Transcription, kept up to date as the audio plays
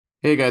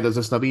Hey guys, this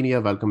is Naveen here.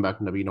 Welcome back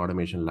to Naveen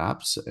Automation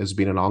Labs. It's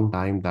been a long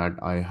time that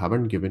I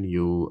haven't given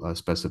you a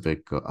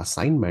specific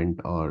assignment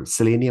or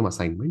Selenium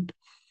assignment.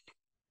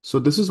 So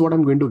this is what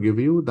I'm going to give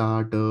you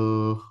that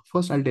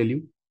first I'll tell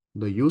you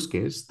the use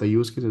case. The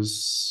use case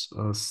is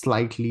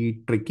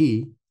slightly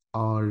tricky,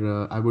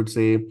 or I would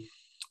say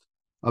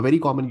a very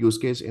common use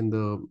case in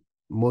the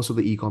most of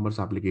the e-commerce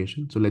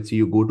application. So let's say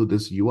you go to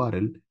this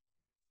URL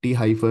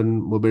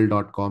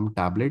t-mobile.com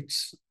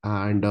tablets,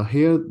 and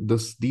here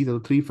these are the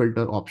three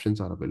filter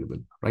options are available,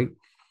 right?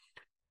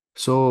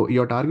 So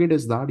your target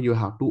is that you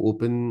have to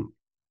open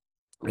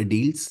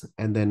deals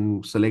and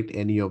then select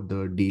any of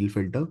the deal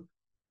filter,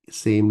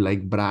 same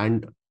like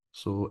brand,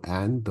 so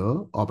and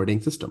the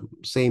operating system.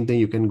 Same thing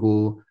you can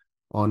go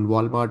on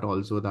Walmart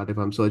also, that if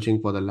I'm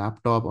searching for the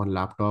laptop, on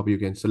laptop you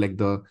can select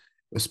the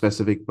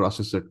specific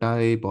processor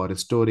type or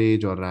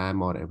storage or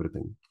RAM or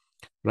everything,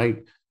 right?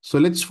 So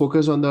let's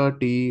focus on the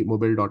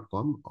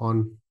tmobile.com.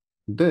 On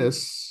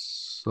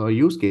this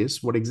use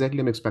case, what exactly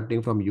I'm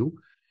expecting from you,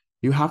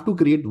 you have to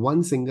create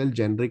one single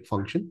generic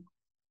function,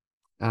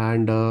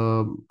 and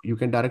you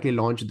can directly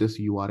launch this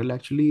URL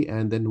actually,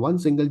 and then one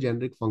single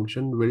generic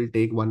function will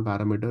take one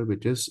parameter,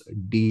 which is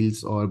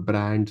deals or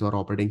brands or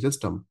operating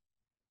system.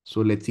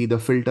 So let's see the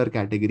filter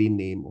category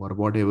name or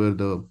whatever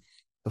the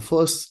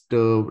first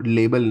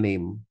label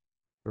name,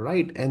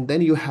 right? And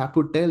then you have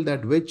to tell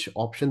that which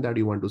option that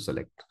you want to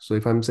select. So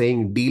if I'm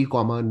saying deal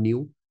comma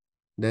new,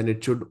 then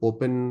it should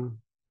open,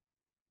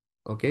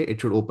 okay,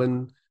 it should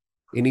open,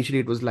 initially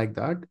it was like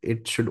that,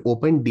 it should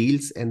open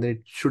deals and then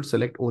it should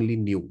select only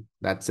new.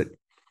 That's it.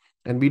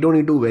 And we don't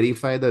need to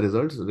verify the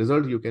results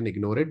you can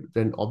ignore it.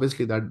 Then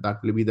obviously that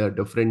will be the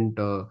different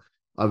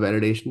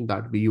validation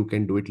that you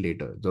can do it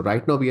later. So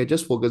right now we are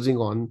just focusing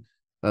on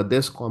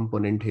this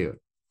component here.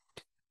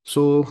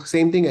 So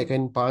same thing, I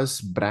can pass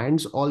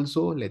brands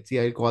also. Let's see,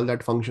 I call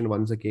that function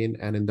once again,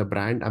 and in the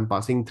brand I'm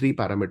passing three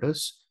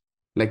parameters,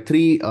 like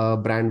three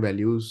brand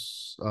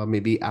values,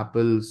 maybe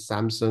Apple,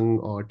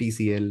 Samsung, or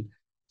TCL,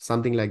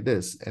 something like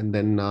this. And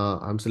then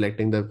I'm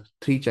selecting the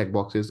three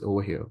checkboxes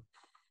over here,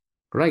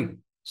 right?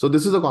 So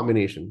this is a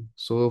combination.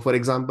 So for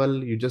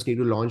example, you just need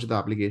to launch the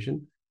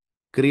application,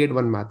 create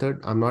one method.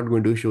 I'm not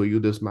going to show you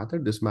this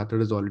method. This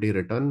method is already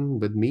written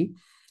with me.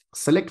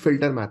 Select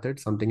filter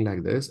method, something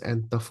like this.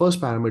 And the first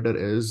parameter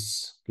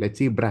is, let's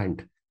see,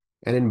 brand.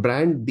 And in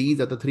brand, these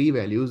are the three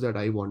values that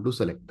I want to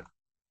select.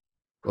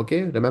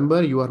 Okay.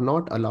 Remember, you are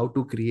not allowed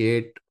to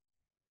create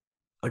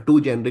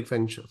two generic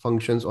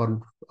functions or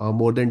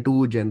more than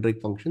two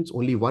generic functions.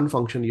 Only one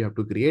function you have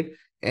to create.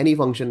 Any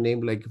function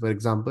name, like for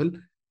example,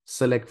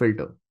 select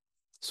filter.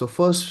 So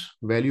first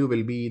value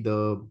will be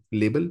the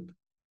label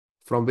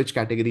from which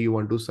category you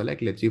want to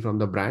select. Let's see, from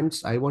the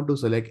brands, I want to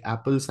select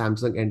Apple,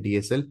 Samsung, and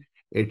TSL.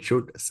 It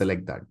should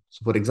select that.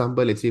 So for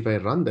example, let's see if I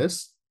run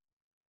this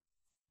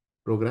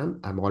program.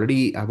 I've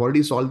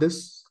already solved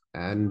this.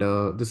 And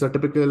this is a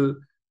typical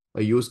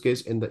use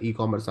case in the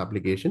e-commerce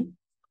application.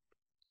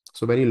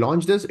 So when you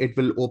launch this, it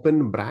will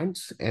open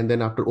brands. And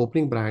then after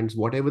opening brands,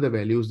 whatever the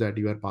values that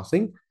you are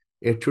passing,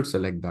 it should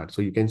select that.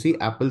 So you can see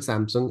Apple,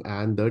 Samsung,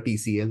 and the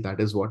TCL. That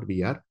is what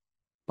we are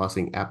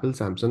passing: Apple,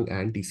 Samsung,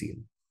 and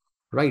TCL,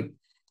 right?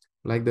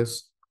 Like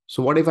this.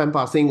 So what if I'm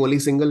passing only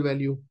single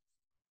value?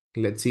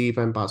 Let's see if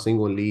I'm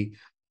passing only,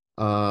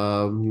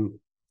 um,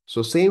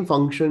 so same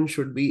function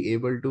should be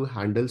able to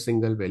handle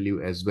single value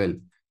as well.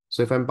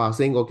 So if I'm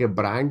passing, okay,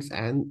 brands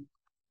and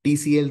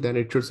TCL, then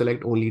it should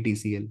select only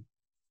TCL.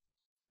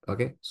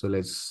 Okay, so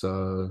let's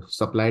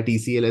supply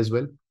TCL as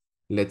well.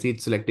 Let's see,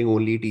 it's selecting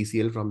only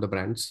TCL from the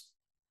brands.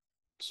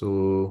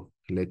 So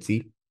let's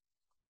see.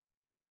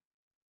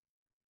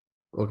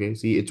 Okay,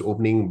 see, it's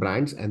opening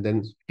brands and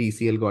then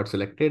TCL got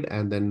selected,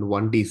 and then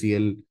one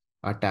TCL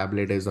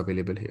tablet is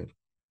available here.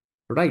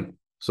 Right.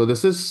 So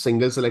this is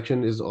single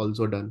selection is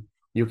also done.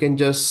 You can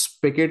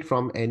just pick it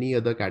from any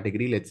other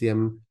category. Let's say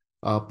I'm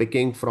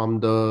picking from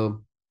the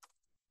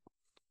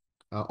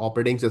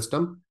operating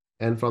system.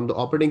 And from the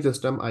operating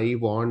system, I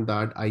want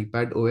that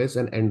iPad OS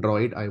and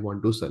Android I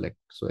want to select.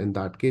 So in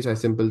that case, I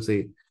simply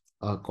say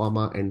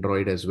comma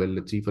Android as well.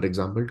 Let's see, for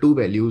example, two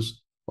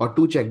values or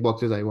two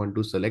checkboxes I want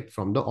to select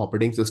from the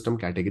operating system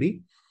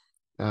category.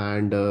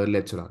 And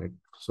let's run it.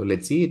 So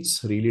let's see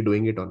it's really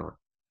doing it or not.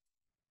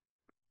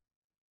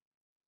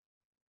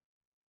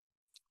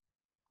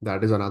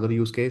 That is another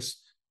use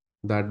case,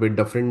 that with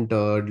different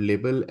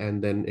label,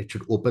 and then it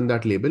should open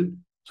that label.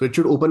 So it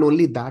should open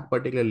only that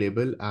particular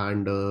label,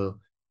 and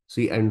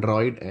see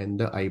Android and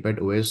the iPad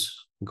OS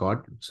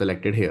got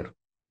selected here.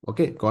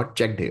 Okay, got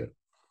checked here.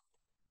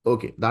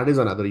 Okay, that is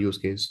another use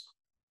case.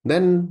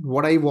 Then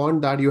what I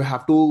want, that you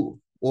have to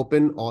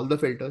open all the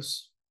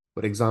filters.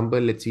 For example,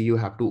 let's see, you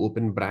have to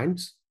open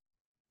brands,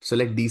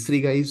 select these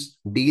three guys,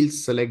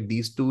 deals, select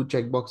these two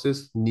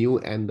checkboxes, new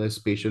and the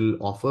special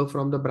offer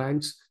from the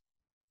brands,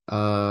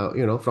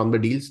 from the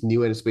deals,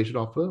 new and special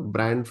offer,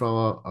 brand,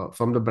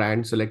 from the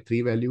brand, select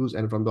three values,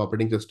 and from the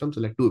operating system,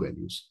 select two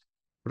values.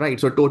 Right.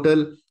 So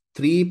total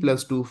 3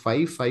 plus 2,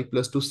 5, 5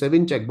 plus 2,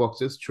 7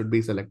 checkboxes should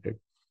be selected.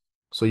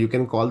 So you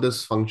can call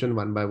this function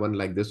one by one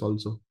like this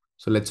also.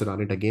 So let's run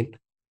it again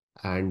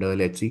and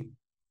let's see.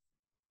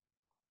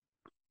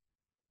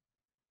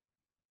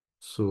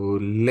 So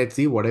let's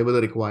see whatever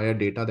the required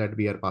data that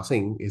we are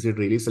passing, is it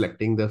really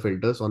selecting the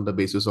filters on the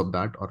basis of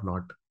that or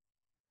not?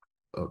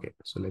 Okay,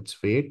 so let's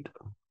wait.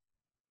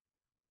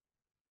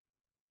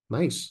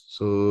 Nice.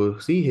 So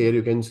see here,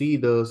 you can see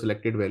the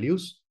selected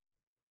values.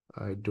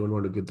 I don't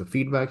want to give the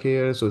feedback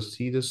here. So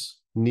see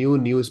this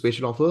new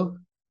special offer,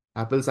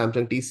 Apple,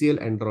 Samsung,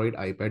 TCL, Android,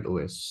 iPad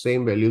OS.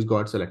 Same values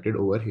got selected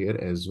over here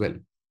as well.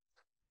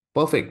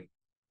 Perfect.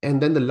 And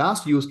then the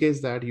last use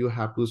case that you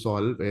have to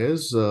solve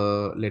is,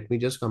 let me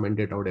just comment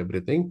it out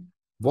everything.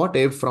 What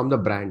if from the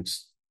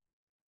brands?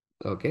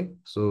 Okay,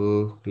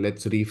 so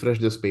let's refresh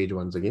this page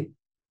once again.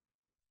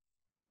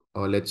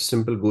 Or let's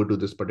simple go to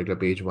this particular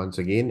page once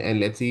again.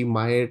 And let's see,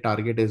 my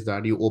target is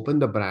that you open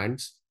the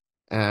brands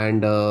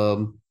and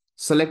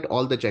select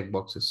all the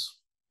checkboxes.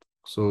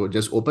 So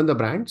just open the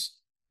brands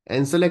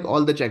and select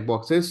all the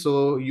checkboxes.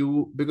 So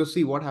you, because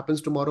see what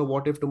happens tomorrow,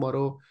 what if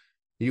tomorrow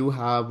you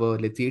have,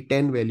 let's say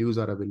 10 values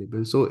are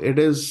available. So it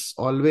is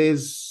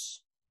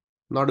always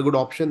not a good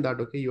option that,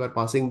 okay, you are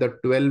passing the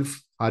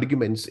 12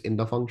 arguments in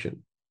the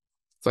function.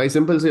 So I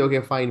simply say,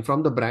 okay, fine.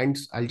 From the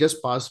brands, I'll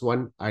just pass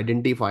one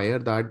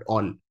identifier that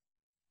all.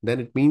 Then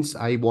it means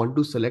I want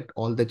to select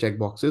all the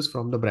checkboxes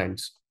from the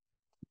brands,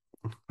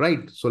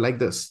 right? So like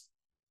this.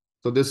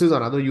 So this is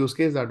another use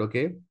case that,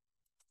 okay,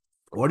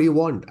 what do you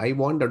want? I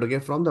want that, okay,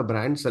 from the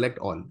brand, select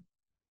all.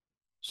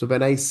 So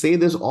when I say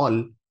this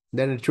all,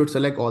 then it should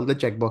select all the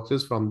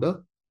checkboxes from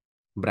the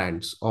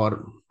brands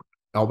or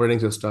operating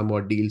system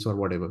or deals or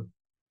whatever.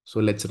 So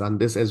let's run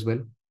this as well.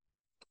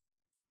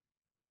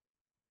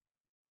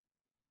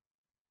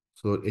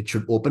 So it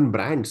should open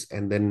brands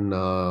and then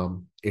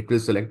it will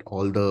select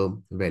all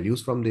the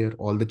values from there,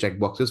 all the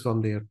checkboxes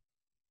from there.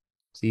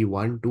 See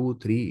 1, 2,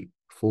 3,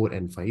 4,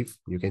 and 5.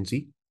 You can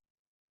see,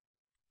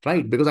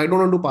 right? Because I don't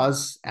want to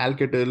pass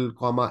Alcatel,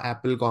 comma,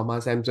 Apple, comma,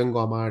 Samsung,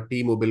 comma,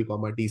 T-Mobile,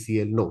 comma,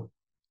 TCL. No,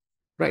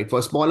 right?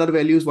 For smaller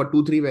values, for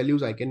 2, 3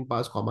 values, I can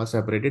pass comma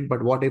separated.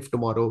 But what if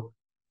tomorrow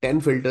 10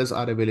 filters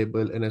are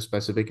available in a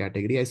specific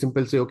category? I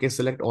simply say, okay,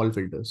 select all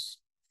filters.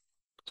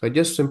 So I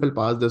just simple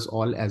pass this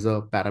all as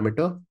a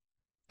parameter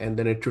and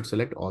then it should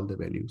select all the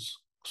values.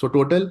 So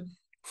total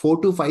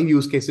 4 to 5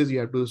 use cases you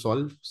have to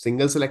solve: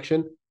 single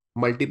selection,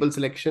 multiple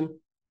selection,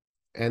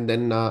 and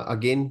then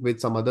again with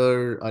some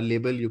other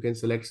label you can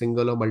select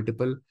single or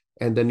multiple,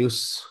 and then you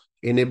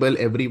enable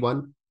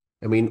everyone.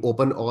 I mean,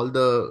 open all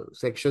the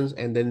sections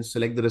and then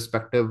select the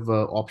respective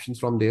options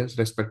from there,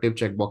 respective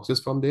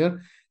checkboxes from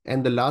there.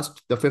 And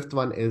the fifth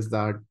one is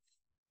that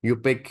you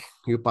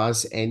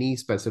pass any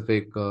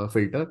specific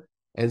filter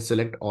and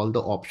select all the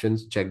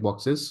options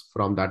checkboxes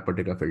from that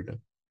particular filter.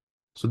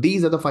 So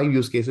these are the 5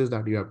 use cases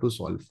that you have to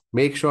solve.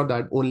 Make sure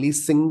that only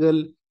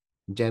single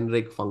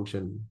generic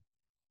function.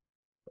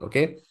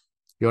 Okay.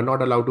 You're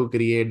not allowed to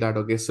create that,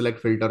 okay,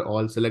 select filter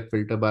all, select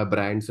filter by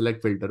brand,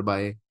 select filter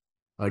by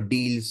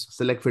deals,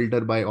 select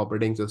filter by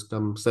operating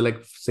system,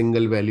 select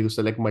single value,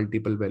 select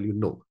multiple value.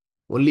 No,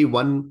 only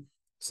one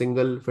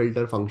single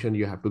filter function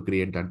you have to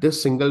create. That this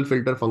single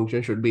filter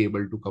function should be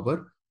able to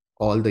cover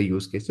all the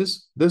use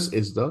cases. This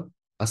is the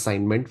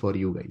assignment for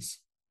you guys.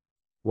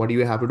 What do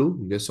you have to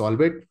do? Just solve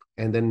it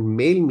and then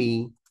mail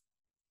me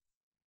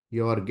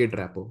your Git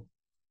repo,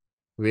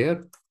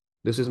 where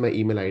this is my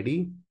email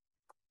ID.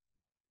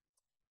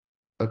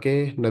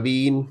 Okay,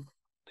 Naveen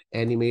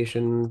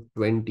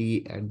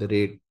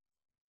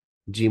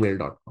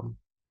animation20@gmail.com.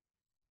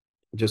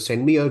 Just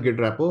send me a Git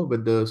repo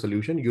with the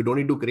solution. You don't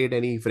need to create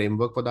any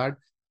framework for that,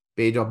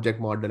 page object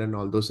model and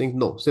all those things.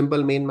 No,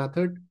 simple main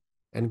method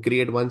and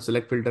create one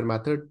select filter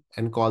method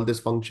and call this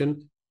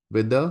function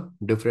with the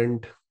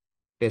different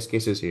test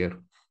cases here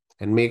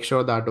and make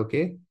sure that,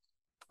 okay,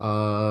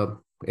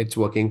 it's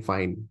working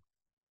fine,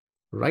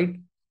 right?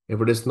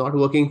 If it is not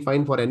working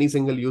fine for any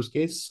single use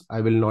case,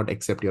 I will not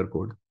accept your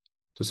code.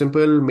 So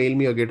simple, mail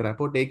me a Git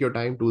repo, take your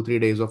time, 2, 3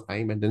 days of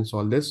time, and then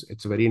solve this.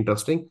 It's a very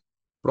interesting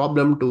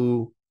problem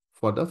to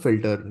for the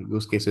filter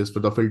use cases, for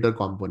the filter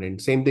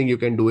component. Same thing, you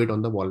can do it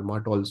on the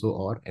Walmart also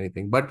or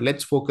anything. But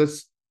let's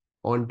focus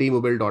on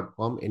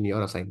tmobile.com in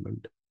your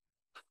assignment.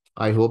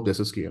 I hope this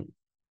is clear.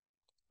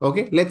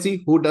 Okay, let's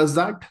see who does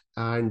that.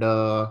 And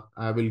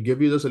I will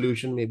give you the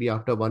solution maybe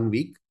after 1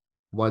 week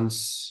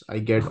once I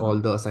get all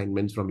the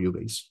assignments from you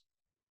guys.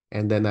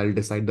 And then I'll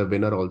decide the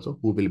winner also,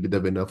 who will be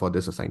the winner for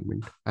this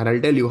assignment. And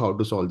I'll tell you how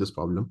to solve this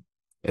problem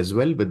as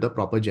well with the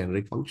proper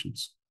generic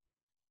functions.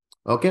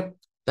 Okay.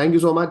 Thank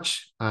you so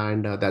much.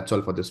 And that's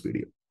all for this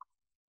video.